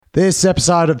This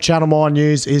episode of Channel 9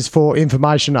 News is for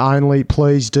information only.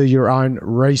 Please do your own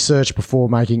research before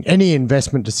making any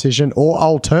investment decision, or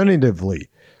alternatively,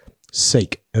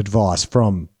 seek advice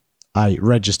from a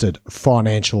registered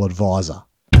financial advisor.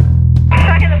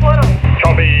 Back in the portal.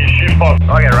 Copy, shift box.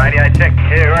 I get radio check.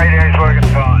 Yeah, radio's working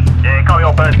fine. Yeah, copy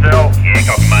all personnel. Yeah,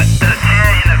 copy, mate.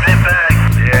 Yeah, in the vent bag.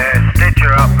 Yeah, stitch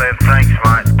her up there. Thanks,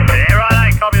 mate. Yeah,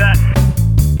 right, copy that.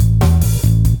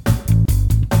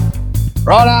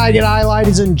 Righto, g'day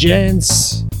ladies and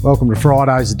gents. Welcome to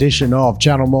Friday's edition of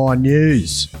Channel 9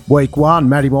 News. Week 1,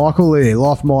 Matty Michael here,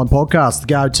 Life Mine Podcast, the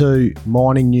go-to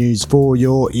mining news for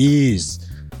your ears.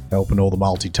 Helping all the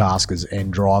multitaskers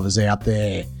and drivers out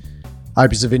there.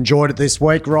 Hope you've enjoyed it this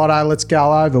week. Righto, let's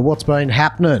go over what's been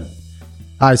happening.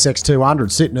 ASX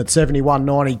 200 sitting at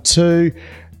 71.92.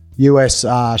 US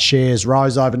shares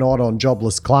rose overnight on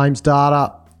jobless claims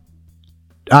data.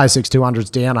 ASX 200's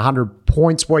down 100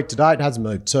 points week to date. It hasn't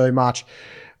moved too much.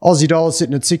 Aussie dollar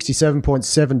sitting at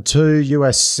 67.72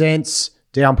 US cents,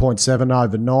 down 0.7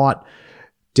 overnight,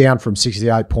 down from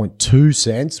 68.2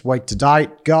 cents week to date.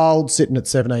 Gold sitting at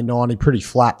 17.90, pretty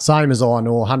flat. Same as iron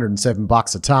ore,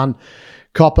 $107 a tonne.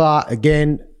 Copper,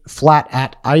 again, flat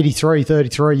at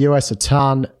 83.33 US a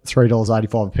tonne,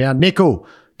 $3.85 a pound. Nickel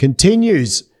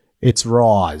continues its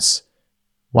rise,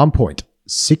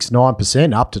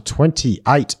 1.69% up to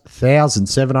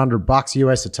 $28,700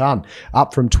 US a tonne,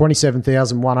 up from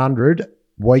 $27,100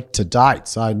 week to date.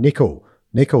 So nickel,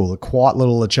 a quiet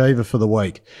little achiever for the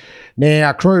week.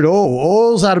 Now, crude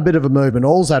oil's had a bit of a movement.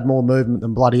 Oil's had more movement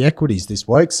than bloody equities this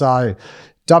week. So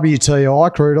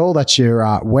WTI crude oil, that's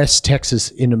your West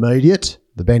Texas Intermediate,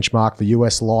 the benchmark for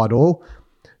US light oil,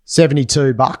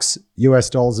 $72 US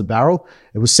dollars a barrel.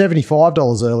 It was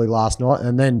 $75 early last night,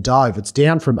 and then dove. It's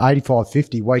down from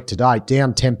 $85.50 week to date,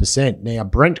 down 10%. Now,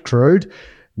 Brent crude.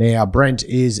 Now, Brent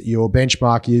is your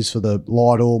benchmark used for the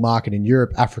light oil market in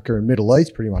Europe, Africa, and Middle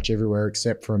East, pretty much everywhere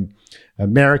except from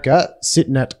America,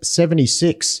 sitting at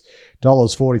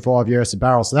 $76.45 US a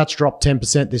barrel. So that's dropped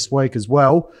 10% this week as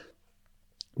well.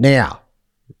 Now,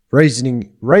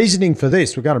 reasoning for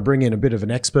this, we're going to bring in a bit of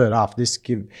an expert after this,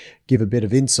 give a bit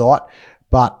of insight.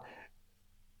 But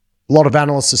a lot of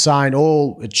analysts are saying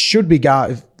all the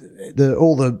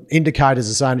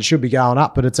indicators are saying it should be going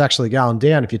up, but it's actually going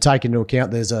down. If you take into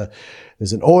account there's an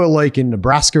oil leak in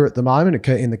Nebraska at the moment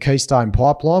in the Keystone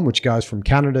Pipeline, which goes from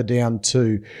Canada down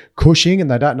to Cushing,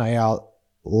 and they don't know how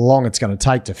long it's going to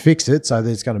take to fix it. So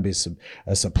there's going to be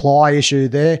a supply issue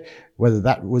there, whether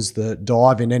that was the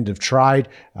dive in end of trade.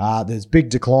 There's big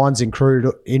declines in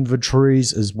crude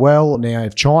inventories as well. Now,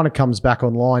 if China comes back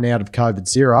online out of COVID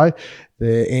zero,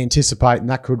 they're anticipating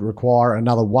that could require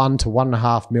another 1 to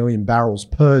 1.5 million barrels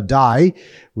per day,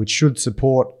 which should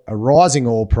support a rising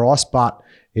oil price, but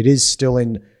it is still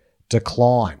in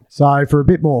decline. So for a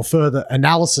bit more further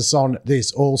analysis on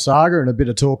this oil saga and a bit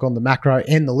of talk on the macro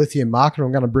and the lithium market,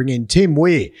 I'm going to bring in Tim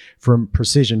Weir from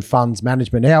Precision Funds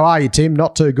Management. How are you, Tim?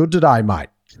 Not too good today, mate.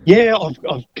 Yeah,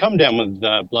 I've come down with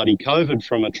bloody COVID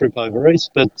from a trip over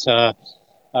east, but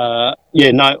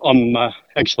I'm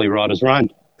actually right as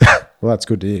rain. Well, that's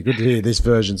good to hear. Good to hear this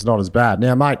version's not as bad.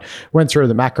 Now, mate, went through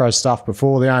the macro stuff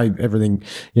before. Everything,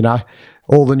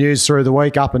 all the news through the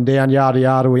week, up and down, yada,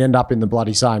 yada, we end up in the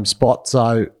bloody same spot.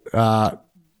 So,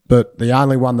 but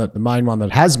the main one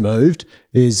that has moved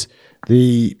is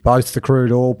both the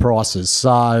crude oil prices.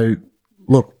 So,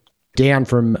 look, down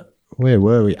from, where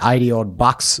were we, 80-odd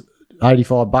bucks,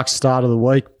 $85 start of the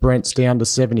week. Brent's down to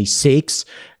 76.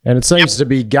 And it seems to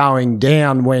be going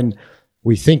down when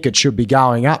we think it should be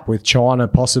going up, with China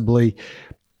possibly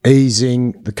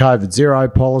easing the COVID zero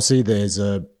policy. There's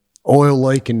a oil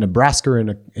leak in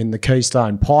Nebraska in the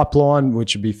Keystone Pipeline,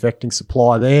 which would be affecting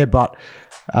supply there. But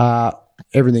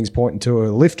everything's pointing to a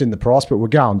lift in the price, but we're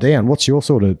going down. What's your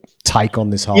sort of take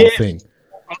on this whole thing?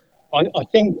 I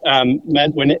think,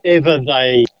 Matt,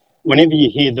 whenever you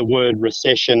hear the word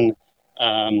recession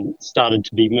started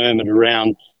to be murmured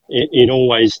around, it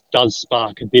always does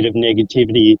spark a bit of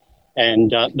negativity.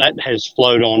 And that has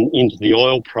flowed on into the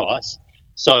oil price.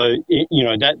 So,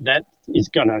 that is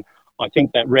going to, I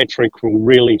think that rhetoric will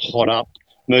really hot up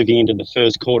moving into the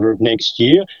first quarter of next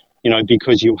year,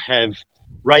 because you'll have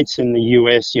rates in the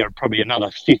US, probably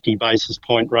another 50 basis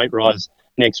point rate rise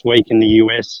next week in the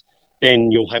US.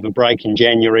 Then you'll have a break in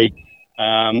January,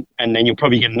 and then you'll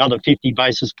probably get another 50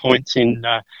 basis points in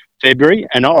February.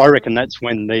 And I reckon that's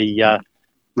when the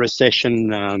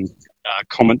recession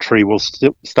commentary will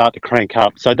start to crank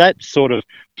up. So that's sort of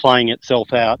playing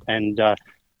itself out and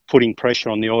putting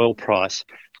pressure on the oil price.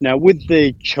 Now, with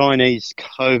the Chinese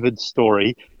COVID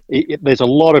story, there's a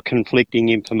lot of conflicting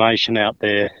information out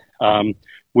there.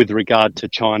 with regard to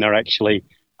China actually.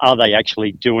 Are they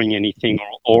actually doing anything,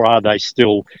 or are they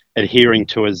still adhering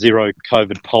to a zero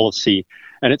COVID policy?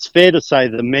 And it's fair to say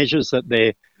the measures that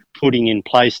they're putting in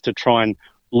place to try and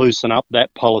loosen up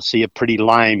that policy are pretty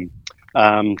lame.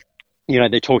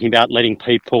 They're talking about letting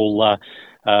people,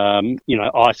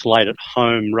 isolate at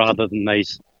home rather than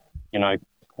these, I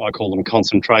call them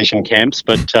concentration camps.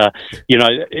 But,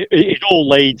 it all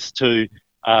leads to,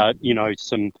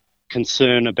 some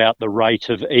concern about the rate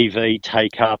of EV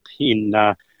take-up in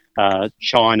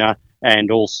China,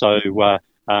 and also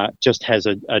just has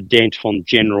a dent on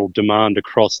general demand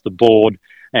across the board,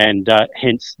 and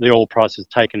hence the oil price has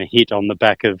taken a hit on the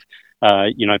back of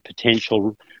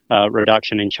potential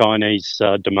reduction in Chinese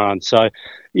demand. So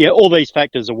all these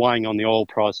factors are weighing on the oil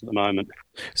price at the moment.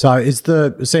 So is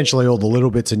essentially all the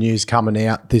little bits of news coming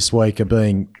out this week are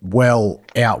being well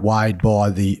outweighed by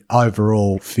the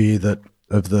overall fear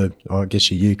of the your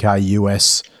UK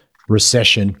US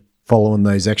recession following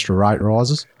these extra rate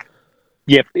rises?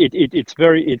 Yep,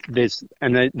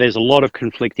 there's a lot of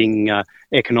conflicting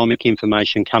economic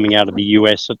information coming out of the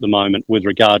US at the moment with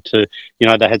regard to,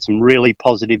 they had some really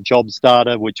positive jobs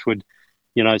data, which would,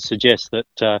 suggest that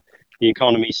the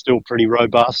economy is still pretty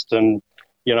robust, and,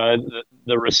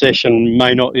 the recession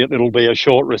it'll be a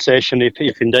short recession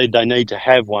if indeed they need to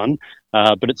have one.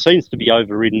 But it seems to be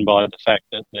overridden by the fact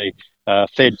that the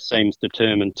Fed seems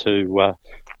determined to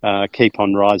keep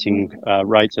on rising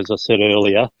rates, as I said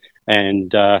earlier.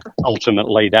 And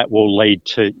ultimately that will lead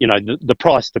to, the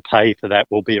price to pay for that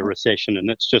will be a recession, and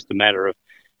it's just a matter of,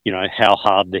 how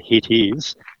hard the hit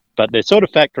is. But they're sort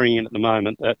of factoring in at the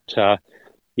moment that,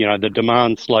 the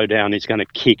demand slowdown is going to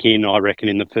kick in, I reckon,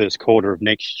 in the first quarter of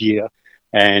next year,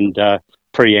 and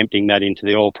preempting that into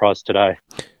the oil price today.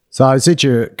 So since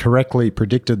you correctly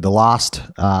predicted the last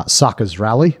Suckers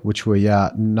rally, which we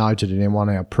noted in one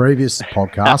of our previous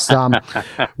podcasts,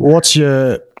 what's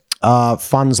your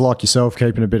funds like yourself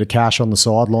keeping a bit of cash on the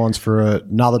sidelines for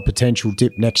another potential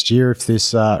dip next year if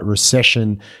this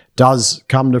recession does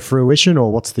come to fruition,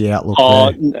 or what's the outlook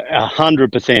there?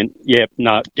 100%. Yep.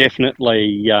 No,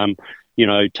 definitely,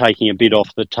 taking a bit off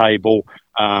the table.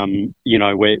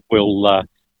 We'll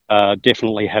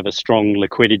definitely have a strong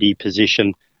liquidity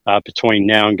position between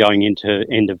now and going into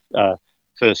end of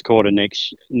first quarter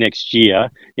next year,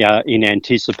 in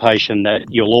anticipation that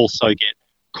you'll also get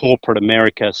corporate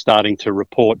America starting to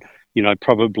report,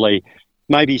 probably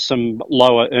maybe some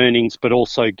lower earnings, but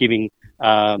also giving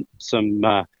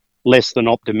some less than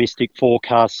optimistic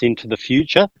forecasts into the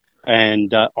future.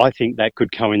 And I think that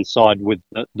could coincide with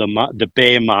the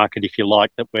bear market, if you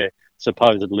like, that we're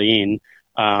supposedly in,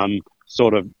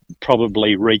 sort of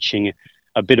probably reaching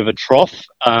a bit of a trough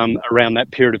around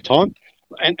that period of time.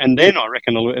 And then I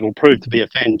reckon it'll prove to be a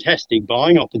fantastic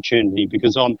buying opportunity,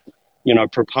 because I'm,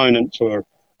 proponent for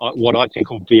what I think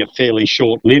will be a fairly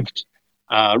short-lived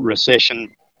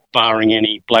recession, barring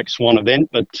any black swan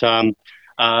event. But,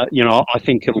 I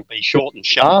think it'll be short and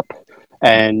sharp,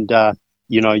 and,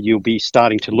 you'll be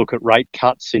starting to look at rate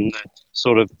cuts in the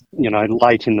sort of,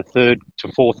 late in the third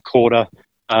to fourth quarter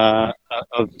of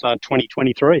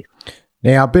 2023.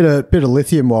 Now, a bit of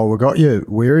lithium while we got you,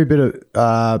 Weary, bit of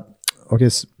a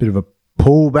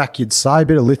pullback, you'd say, a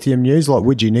bit of lithium news, like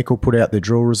Widgie Nickel put out their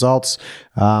drill results.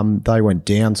 They went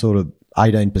down sort of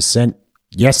 18%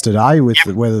 yesterday with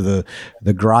whether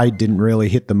the grade didn't really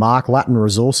hit the mark. Latin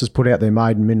Resources put out their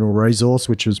maiden mineral resource,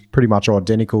 which was pretty much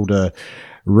identical to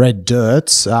Red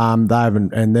Dirt's. They've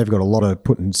got a lot of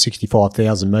putting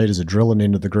 65,000 metres of drilling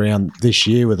into the ground this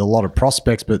year with a lot of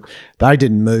prospects, but they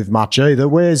didn't move much either.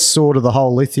 Where's sort of the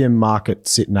whole lithium market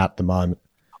sitting at the moment?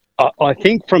 I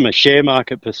think from a share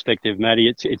market perspective,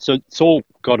 Matty, it's all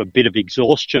got a bit of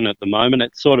exhaustion at the moment.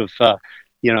 It's sort of,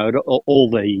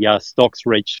 all the stocks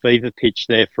reached fever pitch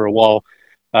there for a while,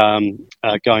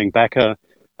 going back a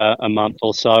month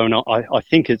or so. And I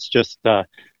think it's just,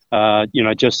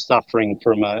 just suffering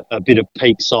from a bit of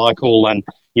peak cycle. And,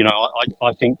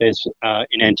 I think there's,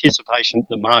 in anticipation,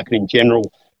 the market in general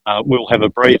will have a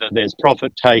breather. There's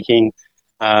profit taking,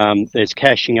 there's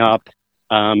cashing up.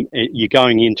 You're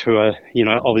going into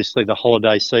obviously the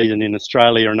holiday season in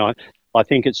Australia, and I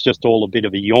think it's just all a bit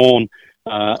of a yawn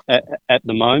at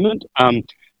the moment.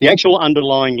 The actual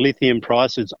underlying lithium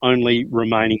price is only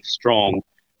remaining strong,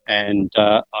 and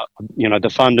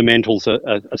the fundamentals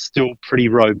are still pretty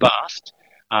robust,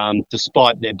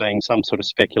 despite there being some sort of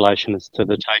speculation as to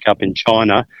the take up in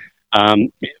China.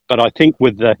 But I think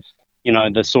with the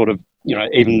sort of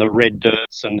even the Red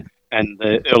Dirts and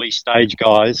the early stage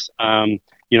guys,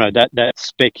 that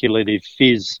speculative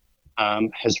fizz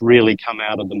has really come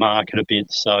out of the market a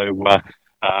bit. So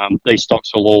these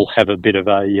stocks will all have a bit of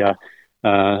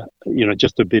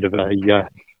just a bit of a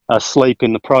sleep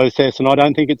in the process, and I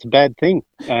don't think it's a bad thing.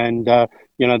 And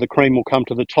the cream will come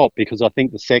to the top because I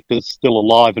think the sector's still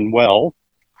alive and well,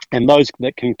 and those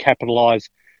that can capitalise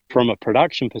from a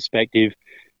production perspective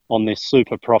on this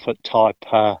super profit type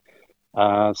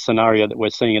scenario that we're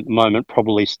seeing at the moment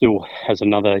probably still has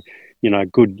another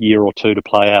good year or two to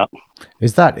play out.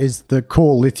 Is the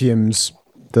Core Lithium's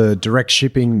the direct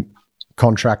shipping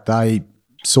contract they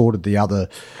sorted the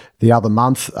other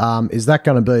month? Is that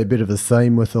going to be a bit of a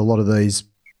theme with a lot of these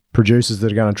producers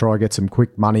that are going to try and get some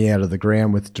quick money out of the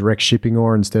ground with direct shipping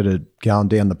ore instead of going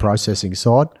down the processing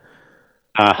side?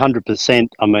 100%.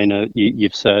 I mean,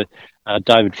 you've said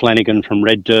David Flanagan from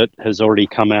Red Dirt has already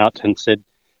come out and said,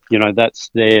 that's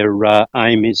their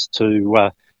aim is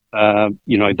to,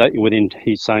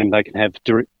 he's saying they can have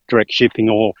direct shipping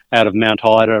ore out of Mount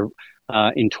Ida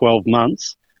in 12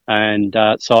 months. And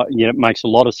so it makes a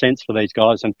lot of sense for these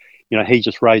guys. And, he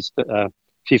just raised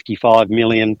 55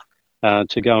 million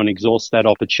to go and exhaust that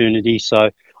opportunity. So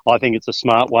I think it's a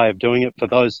smart way of doing it for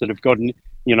those that have got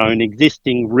an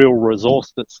existing real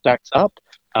resource that stacks up,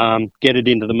 get it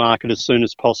into the market as soon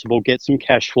as possible, get some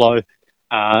cash flow,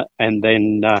 and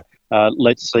then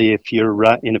let's see if you're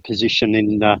in a position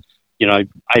in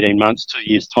 18 months, 2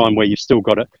 years time where you've still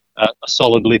got a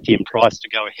solid lithium price to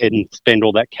go ahead and spend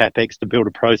all that capex to build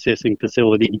a processing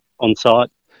facility on site.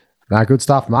 No, good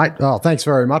stuff, mate. Oh, thanks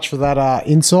very much for that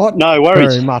insight. No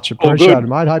worries. Very much appreciated,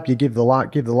 mate. Hope you give the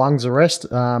lungs a rest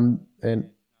and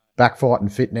back fight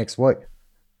and fit next week.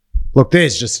 Look,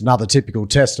 there's just another typical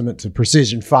testament to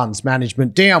Precision Funds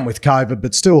Management, down with COVID,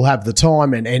 but still have the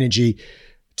time and energy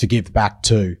to give back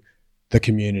to the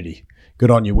community. Good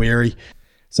on you, Weary.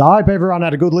 So I hope everyone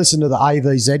had a good listen to the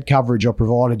AVZ coverage I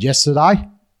provided yesterday.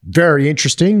 Very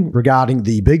interesting regarding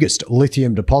the biggest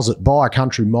lithium deposit by a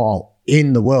country mile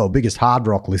in the world, biggest hard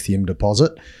rock lithium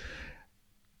deposit.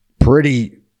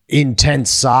 Pretty intense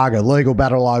saga, legal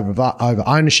battle over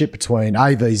ownership between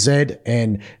AVZ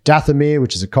and Dathomir,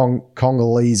 which is a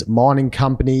Congolese mining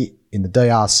company in the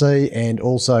DRC, and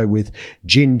also with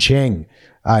Jincheng,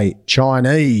 a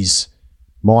Chinese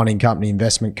mining company,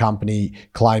 investment company,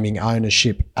 claiming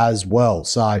ownership as well.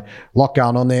 So a lot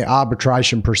going on there.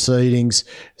 Arbitration proceedings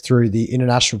through the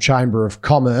International Chamber of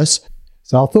Commerce.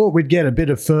 So I thought we'd get a bit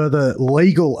of further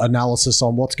legal analysis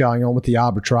on what's going on with the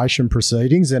arbitration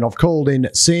proceedings. And I've called in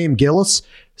Sam Gillis,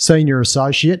 Senior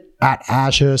Associate at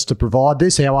Ashurst, to provide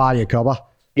this. How are you, Cobber?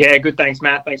 Yeah, good. Thanks,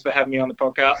 Matt. Thanks for having me on the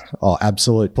podcast. Oh,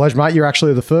 absolute pleasure, mate. You're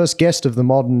actually the first guest of the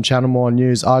Modern Channel 9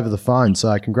 News over the phone.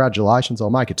 So congratulations.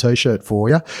 I'll make a T-shirt for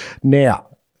you. Now,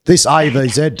 this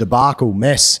AVZ debacle,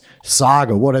 mess,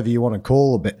 saga, whatever you want to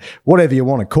call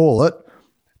it,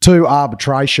 two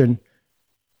arbitration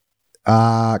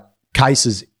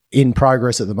cases in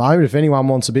progress at the moment. If anyone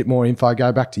wants a bit more info,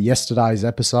 go back to yesterday's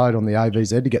episode on the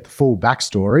AVZ to get the full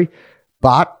backstory.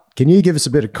 But can you give us a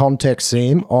bit of context,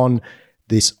 Sam, on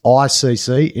this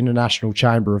ICC, International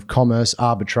Chamber of Commerce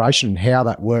arbitration, and how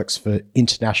that works for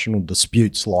international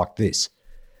disputes like this?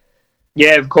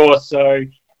 Yeah, of course. So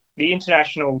the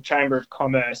International Chamber of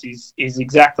Commerce is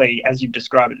exactly as you've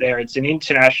described it there. It's an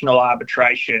international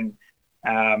arbitration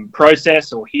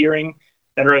process or hearing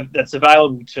that's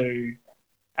available to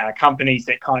companies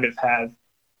that kind of have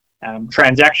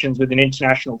transactions with an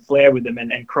international flair with them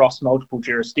and cross multiple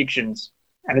jurisdictions.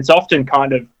 And it's often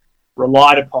kind of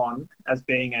relied upon as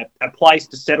being a place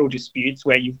to settle disputes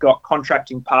where you've got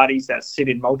contracting parties that sit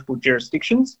in multiple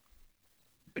jurisdictions,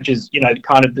 which is,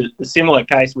 kind of the similar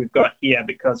case we've got here,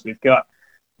 because we've got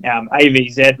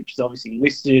AVZ, which is obviously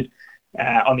listed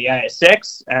on the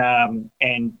ASX,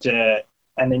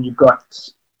 and then you've got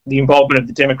the involvement of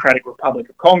the Democratic Republic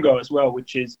of Congo as well,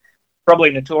 which is probably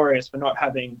notorious for not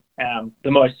having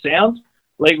the most sound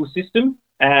legal system.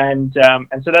 And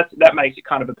so that makes it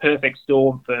kind of a perfect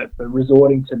storm for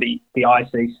resorting to the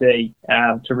ICC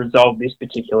to resolve this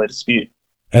particular dispute.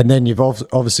 And then you've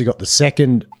obviously got the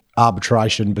second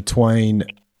arbitration between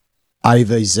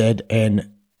AVZ and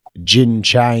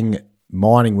Jincheng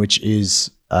Mining, which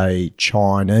is a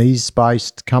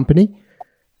Chinese-based company.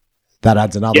 That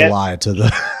adds another layer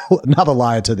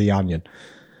to the onion.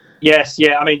 Yes,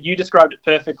 yeah. I mean, you described it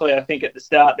perfectly, I think, at the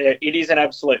start there. It is an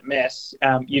absolute mess.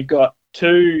 You've got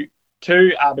two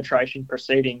arbitration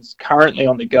proceedings currently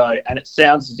on the go, and it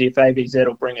sounds as if AVZ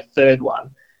will bring a third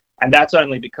one. And that's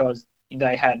only because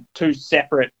they had two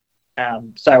separate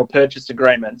sale purchase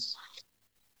agreements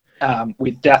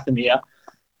with Dathomir.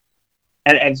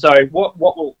 And so what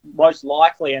will most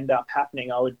likely end up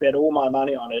happening, I would bet all my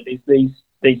money on it, is these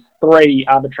three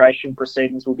arbitration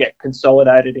proceedings will get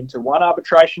consolidated into one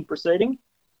arbitration proceeding.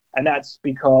 and that's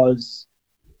because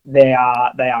they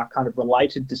are kind of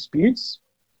related disputes.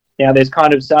 Now, there's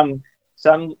kind of some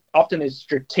often there's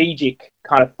strategic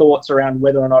kind of thoughts around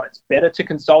whether or not it's better to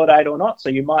consolidate or not. So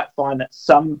you might find that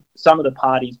some of the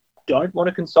parties don't want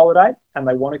to consolidate and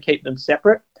they want to keep them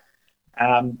separate.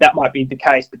 That might be the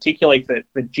case, particularly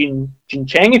for Jin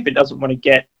Cheng, if it doesn't want to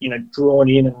get drawn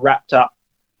in and wrapped up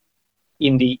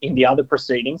in the other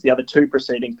proceedings, the other two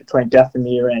proceedings between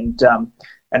Dathomir and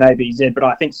AVZ. But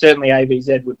I think certainly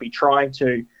AVZ would be trying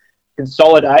to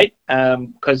consolidate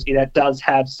because that does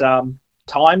have some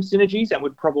time synergies and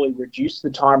would probably reduce the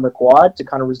time required to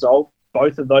kind of resolve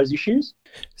both of those issues.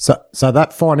 So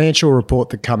that financial report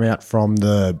that came out from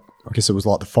I guess it was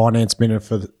like the finance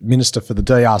minister for the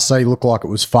DRC looked like it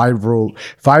was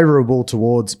favourable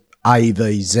towards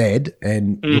AVZ,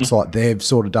 and looks like they've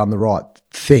sort of done the right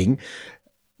thing.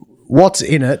 What's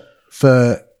in it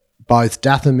for both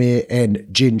Dathomir and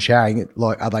Jin Cheng?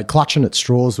 Like, are they clutching at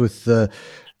straws with the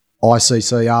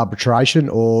ICC arbitration,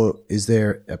 or is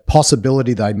there a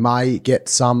possibility they may get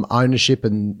some ownership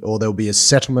or there'll be a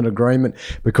settlement agreement?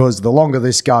 Because the longer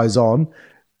this goes on,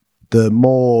 the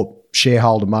more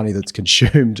shareholder money that's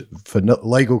consumed for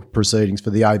legal proceedings for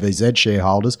the AVZ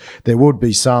shareholders. There would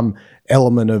be some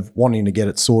element of wanting to get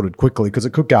it sorted quickly, because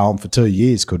it could go on for 2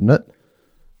 years, couldn't it?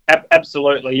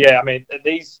 Absolutely, yeah. I mean,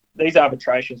 these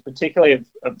arbitrations, particularly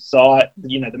of size,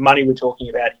 the money we're talking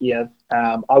about here,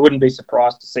 I wouldn't be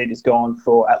surprised to see this go on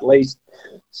for at least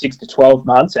 6 to 12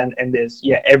 months, and there's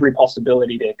every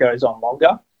possibility that it goes on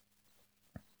longer.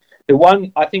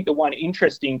 I think the one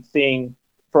interesting thing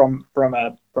from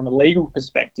a legal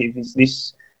perspective is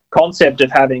this concept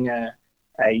of having a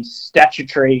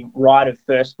statutory right of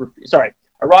first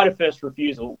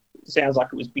refusal. Sounds like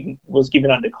it was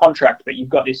given under contract, but you've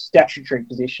got this statutory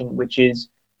position, which is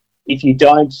if you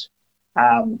don't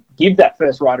give that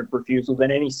first right of refusal, then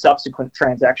any subsequent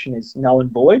transaction is null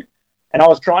and void. And I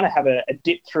was trying to have a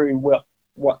dip through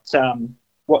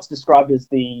what's described as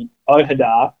the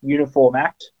OHDR Uniform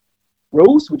Act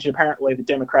rules, which apparently the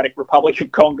Democratic Republic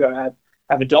of Congo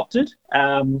have adopted,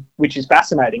 which is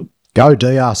fascinating. Go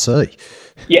DRC.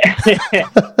 Yeah.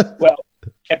 Well,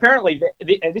 apparently,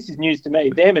 this is news to me,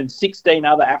 them and 16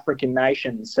 other African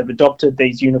nations have adopted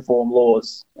these uniform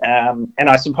laws. And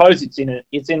I suppose it's in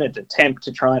an attempt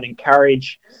to try and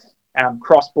encourage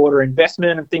cross-border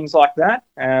investment and things like that,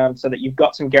 so that you've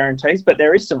got some guarantees. But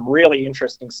there is some really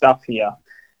interesting stuff here.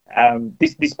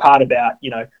 This part about,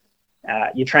 your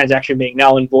transaction being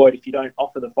null and void if you don't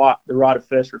offer the right of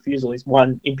first refusal is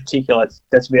one in particular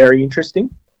that's very interesting.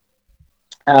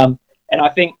 And I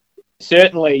think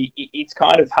certainly it's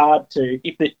kind of hard to,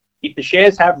 if the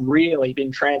shares have really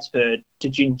been transferred to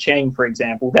Jin Cheng, for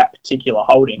example, that particular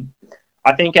holding,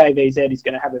 I think AVZ is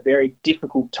going to have a very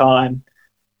difficult time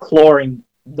clawing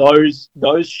those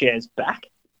shares back,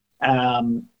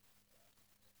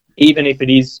 even if it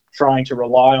is trying to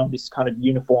rely on this kind of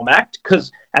uniform act,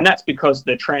 and that's because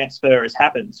the transfer has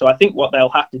happened. So I think what they'll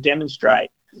have to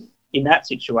demonstrate in that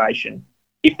situation,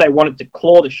 if they wanted to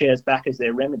claw the shares back as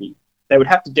their remedy, they would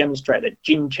have to demonstrate that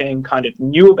Jin Cheng kind of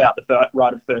knew about the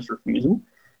right of first refusal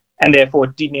and therefore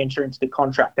didn't enter into the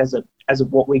contract as a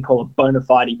what we call a bona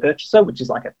fide purchaser, which is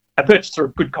like a purchaser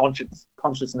of good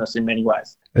consciousness in many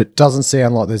ways. It doesn't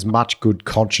sound like there's much good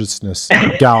consciousness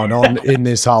going on in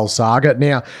this whole saga.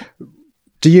 Now,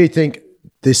 do you think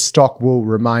this stock will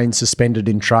remain suspended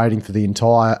in trading for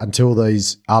until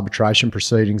these arbitration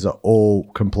proceedings are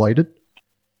all completed?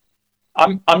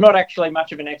 I'm not actually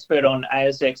much of an expert on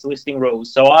ASX listing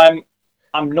rules, so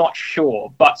I'm not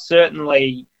sure, but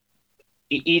certainly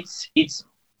it's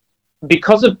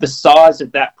because of the size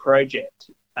of that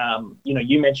project.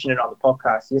 You mentioned it on the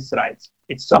podcast yesterday.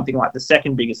 It's something like the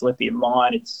second biggest lithium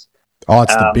mine. It's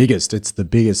the biggest. It's the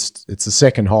biggest. It's the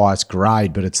second highest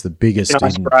grade, but it's the biggest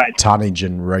in tonnage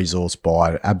and resource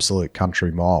by an absolute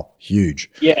country mile.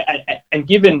 Huge. Yeah, and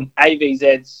given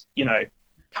AVZ's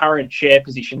current share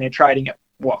position, they're trading at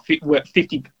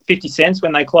 50 cents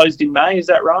when they closed in May. Is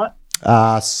that right?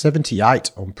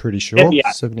 78. I'm pretty sure.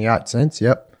 78 cents.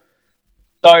 Yep.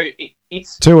 So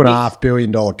it's $2.5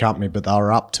 billion company, but they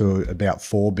were up to about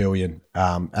 $4 billion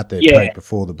at their peak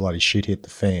before the bloody shit hit the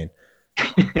fan.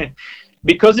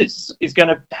 Because it's going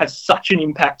to have such an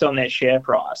impact on their share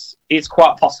price, it's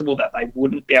quite possible that they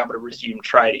wouldn't be able to resume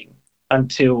trading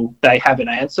until they have an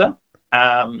answer.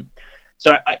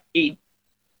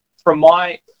 From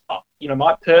my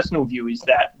personal view is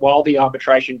that while the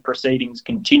arbitration proceedings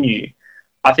continue,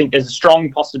 I think there's a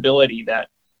strong possibility that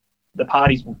the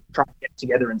parties will try to get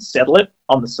together and settle it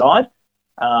on the side,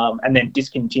 and then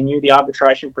discontinue the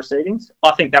arbitration proceedings.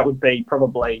 I think that would be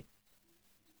probably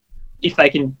if they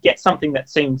can get something that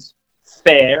seems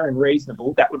fair and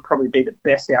reasonable, that would probably be the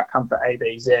best outcome for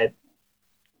AVZ,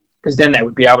 because then they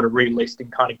would be able to relist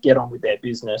and kind of get on with their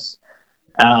business.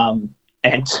 And,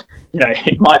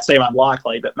 it might seem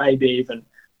unlikely, but maybe even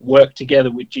work together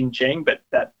with Jinqing, but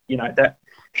that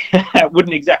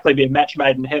wouldn't exactly be a match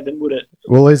made in heaven, would it?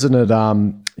 Well, isn't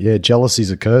it?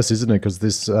 Jealousy's a curse, isn't it? Because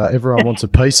this everyone wants a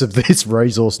piece of this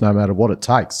resource, no matter what it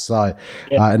takes. So,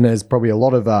 and there's probably a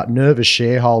lot of nervous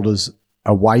shareholders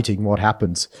awaiting what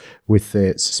happens with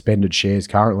their suspended shares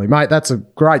currently. Mate, that's a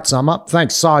great sum up.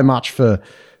 Thanks so much for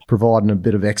providing a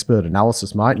bit of expert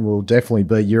analysis, mate, and we'll definitely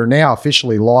be. You're now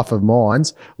officially Life of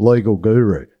Mine's legal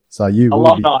guru. So you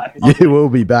will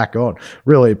be back on.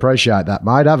 Really appreciate that,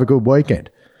 mate. Have a good weekend.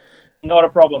 Not a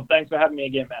problem. Thanks for having me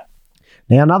again, Matt.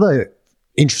 Now, another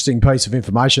interesting piece of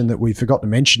information that we forgot to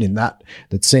mention in that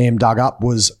Sam dug up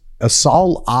was a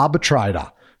sole arbitrator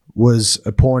was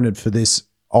appointed for this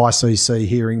ICC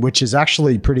hearing, which is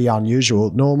actually pretty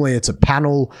unusual. Normally it's a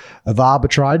panel of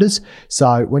arbitrators.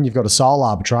 So when you've got a sole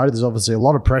arbitrator, there's obviously a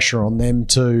lot of pressure on them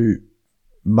to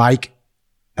make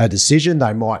a decision.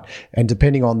 They might, and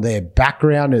depending on their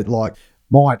background, it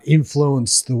might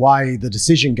influence the way the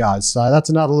decision goes. So that's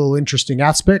another little interesting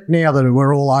aspect. Now that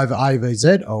we're all over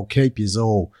AVZ, I'll keep yous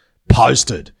all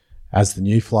posted as the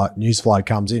news flow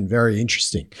comes in. Very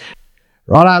interesting.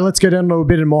 Righto, let's get into a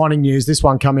bit of mining news. This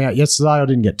one came out yesterday. I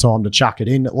didn't get time to chuck it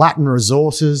in. Latin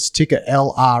Resources, ticker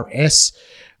LRS,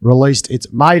 released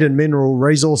its maiden mineral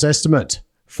resource estimate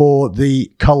for the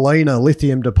Colina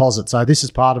lithium deposit. So this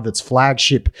is part of its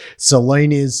flagship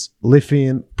Salinas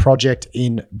lithium project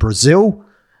in Brazil.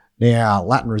 Now,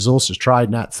 Latin Resources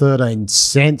trading at 13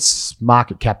 cents,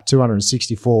 market cap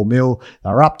 264 mil.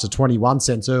 They're up to 21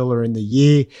 cents earlier in the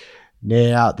year.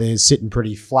 Now, they're sitting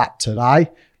pretty flat today.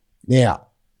 Now,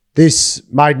 this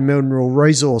maiden mineral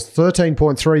resource,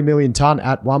 13.3 million tonne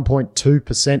at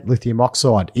 1.2% lithium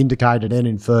oxide, indicated and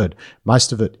inferred.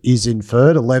 Most of it is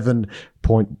inferred.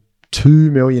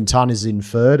 11.2 million tonne is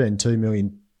inferred, and 2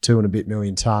 and a bit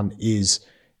million tonne is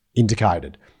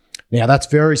indicated. Now, that's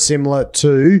very similar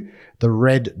to the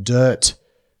Red Dirt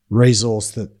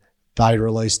resource that they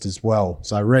released as well.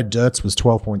 So Red Dirt's was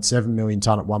 12.7 million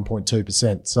tonne at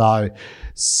 1.2%. So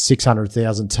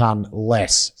 600,000 tonne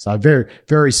less. So very,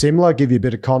 very similar. Give you a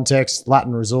bit of context.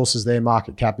 Latin Resources, their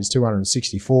market cap is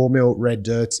 264 mil. Red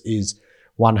Dirt's is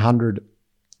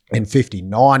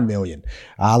 159 million.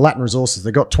 Latin Resources,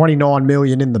 they've got 29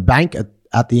 million in the bank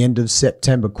at the end of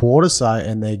September quarter. So,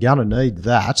 and they're going to need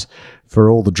that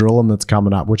for all the drilling that's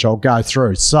coming up, which I'll go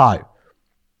through. So,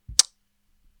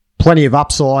 plenty of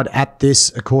upside at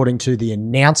this, according to the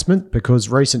announcement, because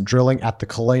recent drilling at the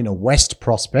Colina West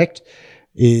prospect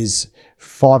is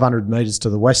 500 metres to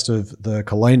the west of the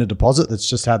Colina deposit that's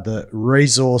just had the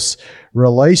resource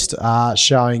released,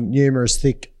 showing numerous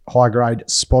thick, high-grade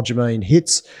spodumene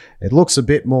hits. It looks a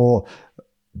bit more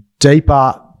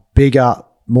deeper, bigger,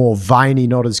 more veiny,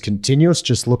 not as continuous,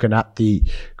 just looking at the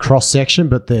cross-section,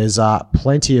 but there's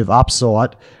plenty of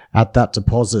upside at that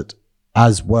deposit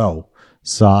as well.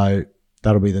 So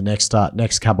that'll be the next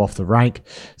cab off the rank.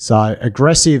 So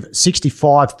aggressive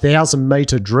 65,000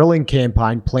 metre drilling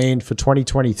campaign planned for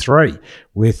 2023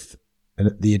 with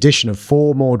the addition of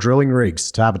 4 more drilling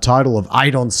rigs to have a total of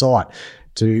 8 on site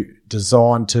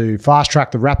designed to fast-track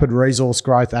the rapid resource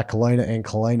growth at Colina and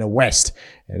Colina West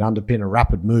and underpin a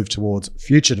rapid move towards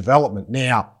future development.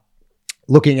 Now,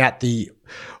 looking at the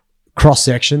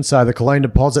cross-section, so the Colina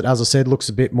deposit, as I said, looks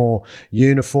a bit more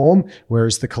uniform,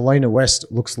 whereas the Colina West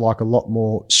looks like a lot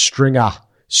more stringer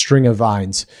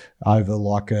veins over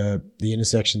the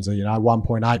intersections of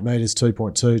 1.8 meters,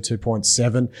 2.2,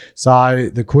 2.7. So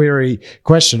the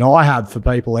question I have for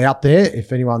people out there,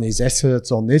 if anyone is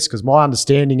experts on this, because my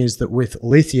understanding is that with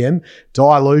lithium,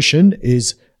 dilution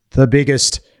is the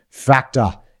biggest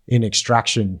factor in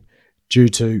extraction. Due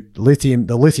to lithium,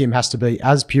 the lithium has to be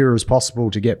as pure as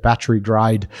possible to get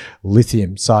battery-grade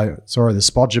lithium. The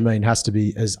spodumene has to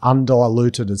be as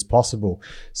undiluted as possible.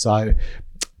 So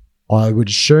I would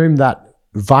assume that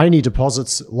veiny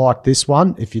deposits like this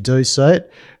one, if you do see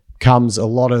it, comes a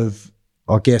lot of,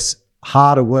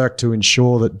 harder work to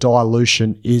ensure that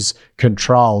dilution is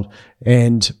controlled.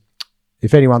 And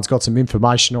if anyone's got some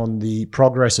information on the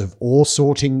progress of ore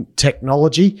sorting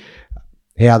technology,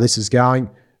 how this is going,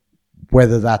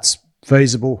 whether that's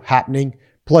feasible, happening,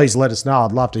 please let us know.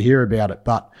 I'd love to hear about it.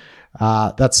 But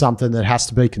that's something that has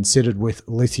to be considered with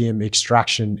lithium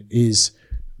extraction is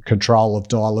control of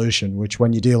dilution, which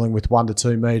when you're dealing with 1 to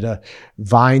 2 metre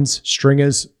veins,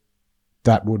 stringers,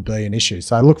 that would be an issue.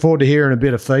 So I look forward to hearing a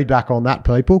bit of feedback on that,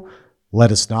 people.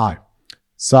 Let us know.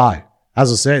 So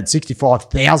as I said,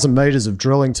 65,000 metres of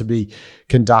drilling to be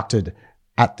conducted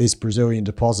at this Brazilian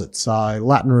deposit. So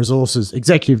Latin Resources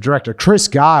Executive Director Chris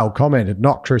Gale commented,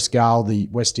 not Chris Gale, the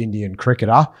West Indian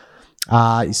cricketer.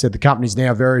 He said the company's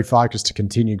now very focused to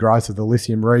continue growth of the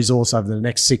lithium resource over the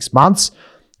next 6 months,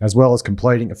 as well as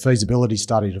completing a feasibility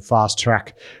study to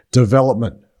fast-track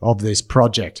development of this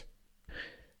project.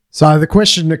 So the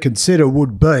question to consider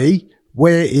would be,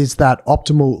 where is that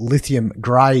optimal lithium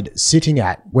grade sitting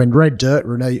at? When Red Dirt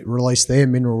released their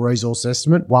mineral resource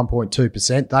estimate,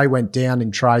 1.2%, they went down in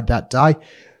trade that day.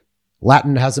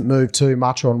 Latin hasn't moved too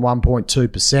much on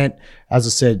 1.2%. As I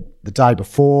said the day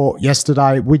before,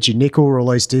 yesterday, Widgie Nickel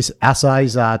released his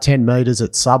assays, 10 metres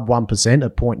at sub 1%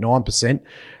 at 0.9%.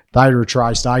 They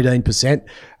retraced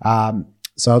 18%.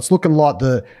 So it's looking like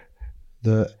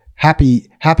the happy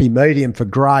medium for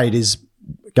grade is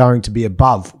going to be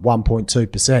above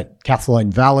 1.2%.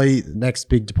 Kathleen Valley, the next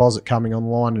big deposit coming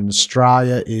online in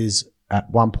Australia, is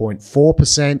at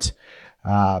 1.4%.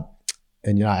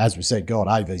 And, as we said,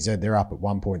 AVZ, they're up at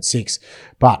 1.6%.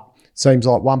 But seems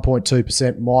like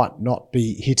 1.2% might not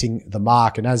be hitting the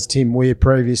mark. And as Tim Weir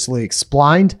previously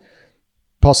explained,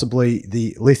 possibly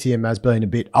the lithium has been a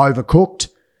bit overcooked,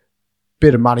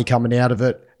 bit of money coming out of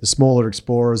it. The smaller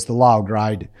explorers, the lower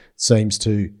grade, seems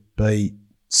to be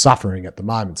suffering at the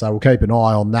moment. So we'll keep an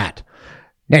eye on that.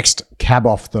 Next, cab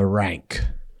off the rank.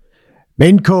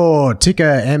 Mincor, ticker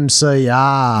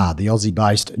MCR, the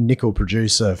Aussie-based nickel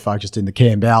producer focused in the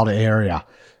Kambalda area.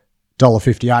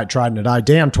 $1.58 trading today,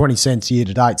 down 20 cents year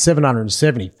to date,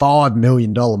 $775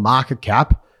 million market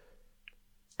cap.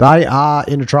 They are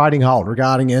in a trading hold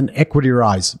regarding an equity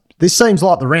raise. This seems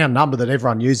like the round number that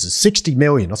everyone uses, 60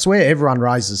 million. I swear everyone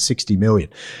raises 60 million.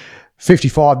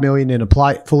 55 million in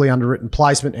a fully underwritten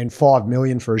placement and 5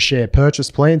 million for a share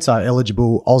purchase plan. So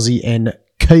eligible Aussie and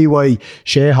Kiwi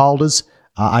shareholders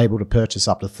are able to purchase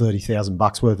up to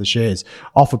 $30,000 worth of shares.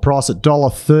 Offer price at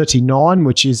 $1.39,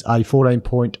 which is a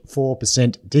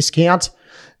 14.4% discount.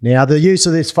 Now, the use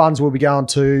of these funds will be going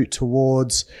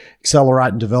towards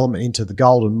accelerating development into the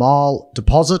Golden Mile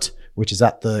deposit, which is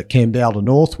at the Kambalda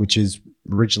North, which is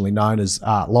originally known as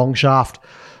Longshaft.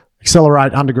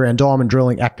 Accelerate underground diamond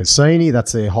drilling at Cassini.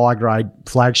 That's their high-grade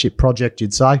flagship project,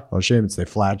 you'd say. I assume it's their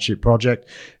flagship project.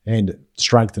 And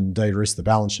strengthen and de-risk the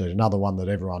balance sheet. Another one that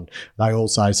they all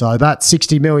say. So that's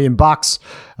 $60 million.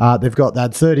 They've got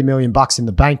that $30 million in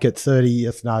the bank at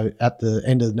the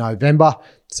end of November.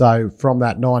 So from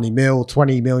that 90 mil,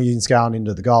 20 million's going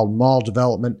into the Golden Mile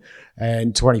development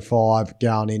and 25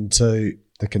 going into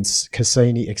the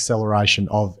Cassini acceleration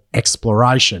of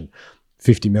exploration.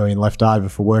 50 million left over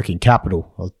for working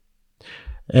capital.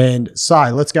 And so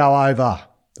let's go over,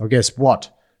 I guess, what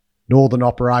Northern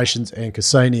Operations and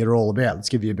Cassini are all about. Let's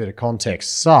give you a bit of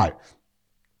context. So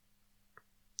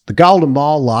the Golden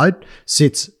Mile lode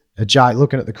sits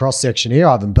looking at the cross section here,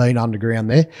 I haven't been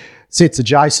underground there, sits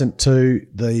adjacent to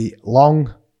the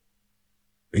long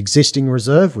existing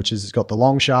reserve, which has got the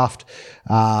long shaft.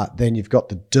 Then you've got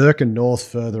the Durkin North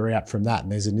further out from that,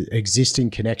 and there's an existing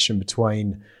connection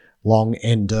between Long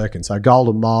and Durkin. So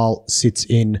Golden Mile sits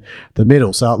in the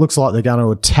middle. So it looks like they're going to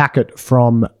attack it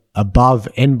from above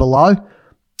and below,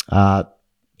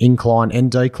 incline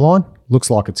and decline. Looks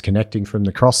like it's connecting from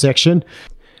the cross section.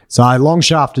 So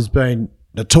Longshaft has been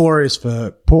notorious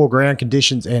for poor ground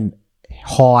conditions and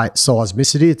high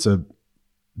seismicity. It's a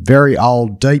very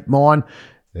old, deep mine.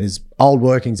 There's old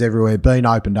workings everywhere, been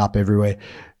opened up everywhere,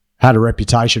 had a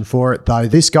reputation for it, though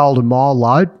this Golden Mile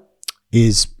lode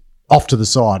is off to the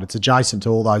side. It's adjacent to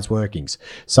all those workings.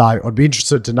 So I'd be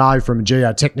interested to know from a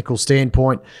geotechnical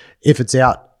standpoint if it's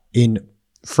out in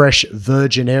fresh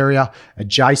virgin area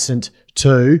adjacent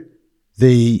to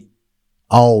the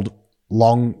old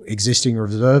long existing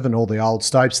reserve and all the old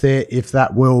stopes there, if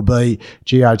that will be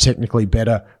geotechnically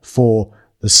better for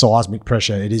the seismic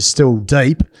pressure. It is still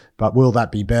deep, but will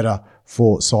that be better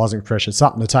for seismic pressure?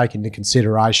 Something to take into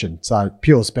consideration. So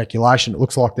pure speculation. It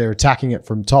looks like they're attacking it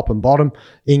from top and bottom,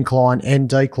 incline and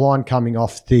decline, coming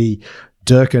off the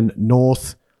Durkin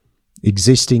North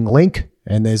existing link,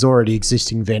 and there's already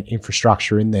existing vent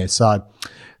infrastructure in there. So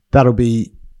that'll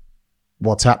be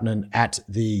what's happening at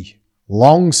the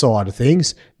long side of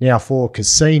things. Now for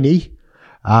Cassini,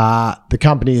 the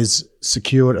company has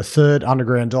secured a third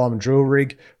underground diamond drill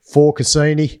rig for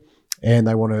Cassini, and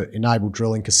they want to enable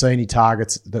drilling Cassini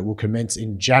targets that will commence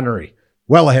in January,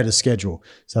 well ahead of schedule.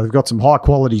 So they've got some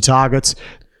high-quality targets.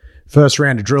 First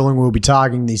round of drilling will be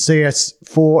targeting the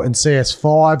CS4 and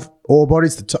CS5 ore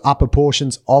bodies, the upper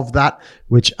portions of that,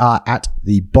 which are at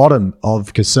the bottom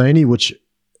of Cassini, which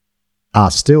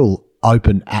are still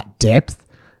open at depth.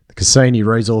 The Cassini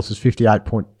Resources,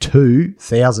 58.2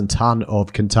 thousand tonne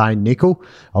of contained nickel.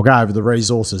 I'll go over the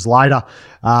resources later.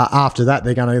 After that,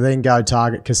 they're going to then go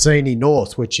target Cassini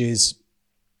North, which is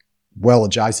well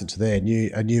adjacent to their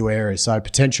new area. So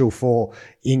potential for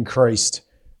increased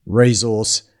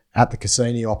resource at the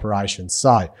Cassini operations.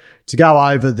 So to go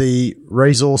over the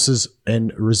resources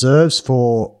and reserves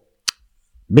for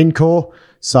Mincor,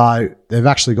 so they've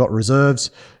actually got reserves.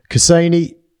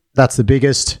 Cassini, that's the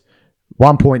biggest,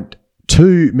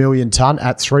 1.2 million tonne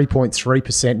at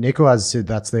 3.3% nickel. As I said,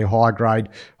 that's their high grade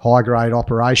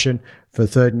operation for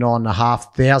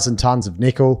 39,500 tonnes of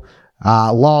nickel.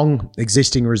 Long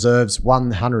existing reserves,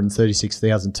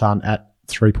 136,000 tonne at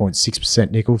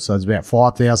 3.6% nickel, so there's about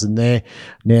 5,000 there.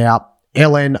 Now,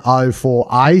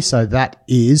 LN04A, so that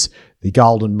is the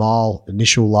Golden Mile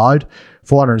initial load,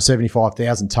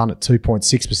 475,000 tonne at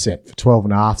 2.6% for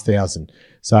 12,500.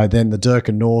 So then the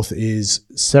Durkin North is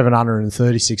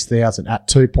 736,000 at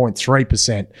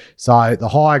 2.3%. So the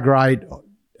higher grade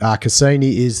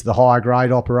Cassini is the higher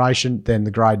grade operation, then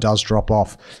the grade does drop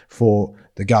off for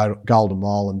the Golden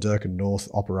Mile and Durkin North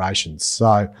operations.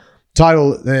 So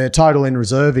total in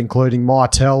reserve, including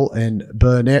Mytel and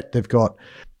Burnett, they've got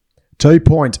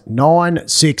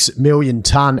 2.96 million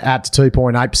tonne at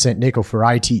 2.8% nickel for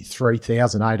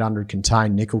 83,800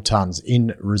 contained nickel tonnes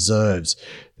in reserves.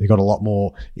 They've got a lot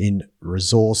more in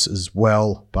resource as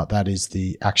well, but that is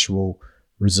the actual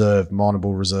reserve,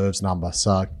 mineable reserves number.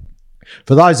 So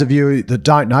for those of you that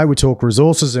don't know, we talk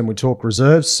resources and we talk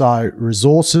reserves. So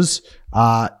resources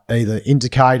are either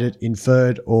indicated,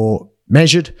 inferred, or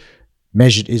measured.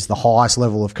 Measured is the highest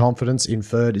level of confidence.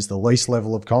 Inferred is the least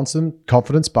level of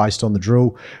confidence based on the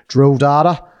drill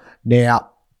data. Now,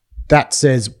 that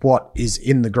says what is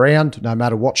in the ground, no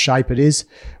matter what shape it is.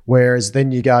 Whereas then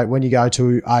when you go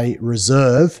to a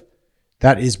reserve,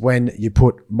 that is when you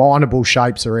put mineable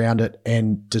shapes around it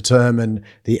and determine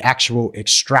the actual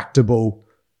extractable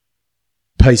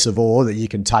piece of ore that you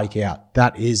can take out.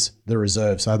 That is the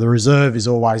reserve. So the reserve is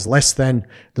always less than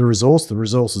the resource. The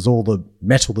resource is all the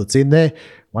metal that's in there.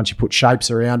 Once you put shapes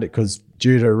around it, because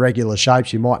due to irregular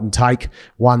shapes, you mightn't take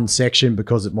one section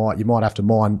because you might have to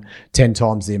mine 10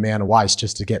 times the amount of waste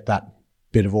just to get that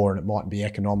bit of ore, and it mightn't be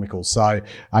economical. So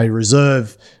a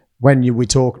reserve, when we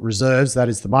talk reserves, that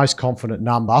is the most confident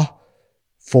number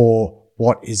for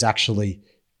what is actually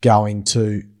going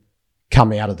to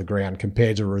come out of the ground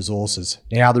compared to resources.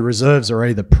 Now, the reserves are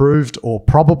either proved or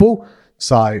probable.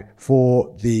 So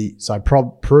proved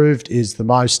is the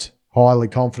most highly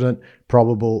confident,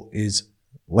 probable is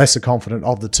lesser confident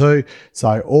of the two.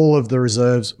 So all of the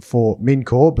reserves for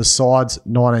Mincor, besides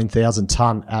 19,000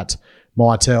 tonne at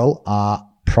Mytel, are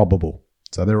probable.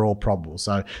 So they're all probable.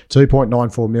 So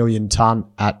 2.94 million tonne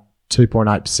at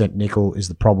 2.8% nickel is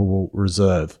the probable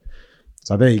reserve.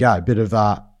 So there you go, a bit of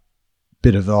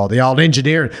the old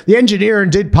engineering. The engineering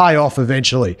did pay off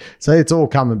eventually. So it's all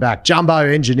coming back. Jumbo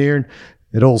engineering,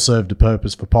 it all served a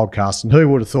purpose for podcasting. Who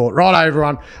would have thought? Right,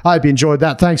 everyone. I hope you enjoyed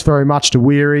that. Thanks very much to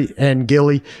Weary and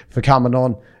Gilly for coming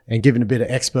on and giving a bit of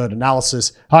expert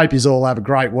analysis. Hope you all have a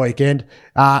great weekend.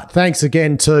 Thanks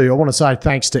again I want to say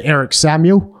thanks to Eric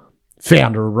Samuel,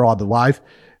 founder of Ride the Wave,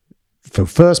 for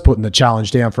first putting the challenge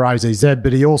down for AZZ,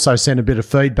 but he also sent a bit of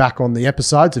feedback on the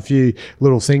episodes, a few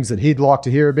little things that he'd like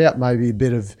to hear about, maybe a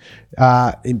bit of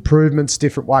improvements,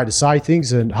 different way to say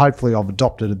things, and hopefully I've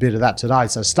adopted a bit of that today.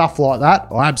 So stuff like that,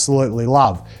 I absolutely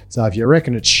love. So if you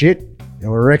reckon it's shit,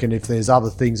 or reckon if there's other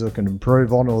things I can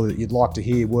improve on or that you'd like to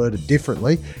hear worded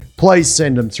differently, please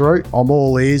send them through. I'm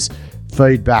all ears.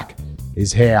 Feedback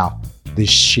is how this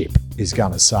ship is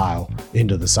going to sail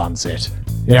into the sunset.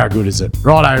 How good is it?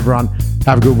 Right, everyone.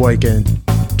 Have a good weekend.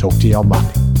 Talk to you on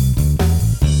Monday.